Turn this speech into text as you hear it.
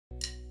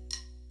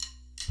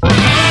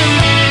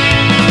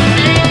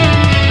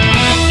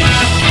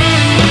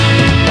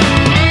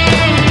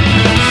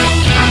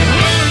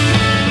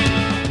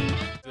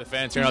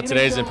turnout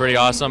today has been pretty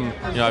awesome.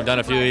 You know, I've done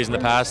a few of these in the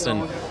past,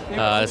 and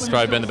this has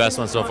probably been the best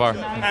one so far.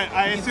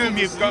 I assume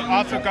you've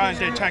also gone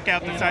to check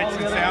out the sights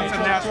and sounds of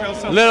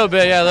Nashville. A little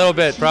bit, yeah, a little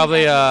bit.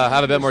 Probably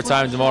have a bit more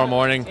time tomorrow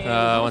morning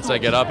once I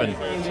get up and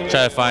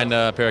try to find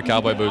a pair of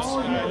cowboy boots.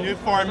 New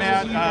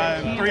format,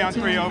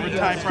 3-on-3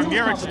 overtime. From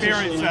your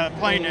experience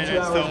playing in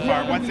it so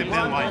far, what's it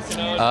been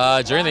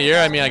like? During the year,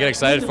 I mean, I get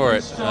excited for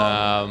it.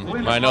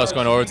 When I know it's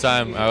going to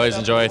overtime, I always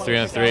enjoy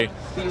 3-on-3.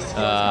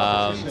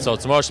 So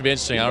tomorrow should be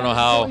interesting. I don't know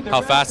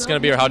how fast it's going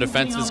to be or how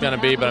defensive it's going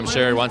to be, but I'm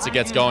sure once it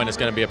gets going, it's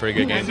going to be a pretty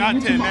good game. And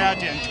not to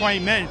imagine 20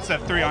 minutes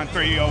of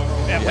 3-on-3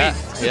 at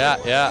least.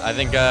 Yeah. I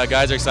think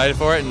guys are excited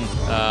for it, and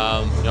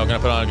going to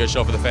put on a good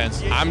show for the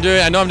fans. I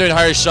know I'm doing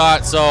hardest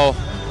shot, so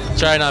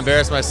try not to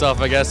embarrass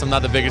myself. I guess I'm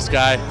not the biggest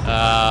guy.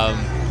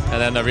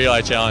 And then the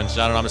relay challenge. I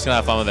don't know. I'm just going to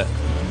have fun with it.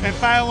 And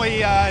finally,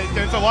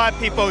 there's a lot of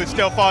people who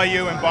still follow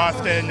you in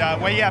Boston.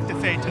 What do you have to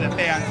say to the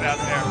fans out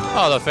there?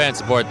 Oh, the fan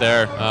support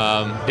there.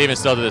 Even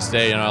still to this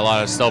day, a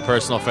lot of still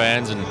personal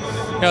fans, and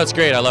it's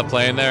great. I love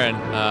playing there, and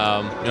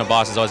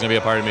Boston's always gonna be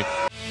a part of me.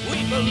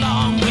 We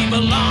belong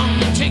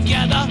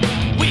together.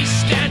 We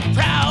stand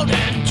proud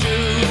and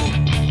true.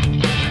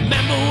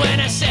 Remember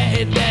when I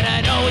said that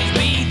I'd always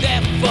be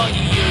there for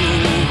you?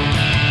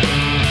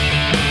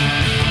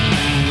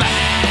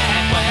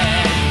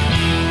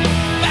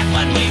 Back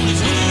when we was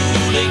who?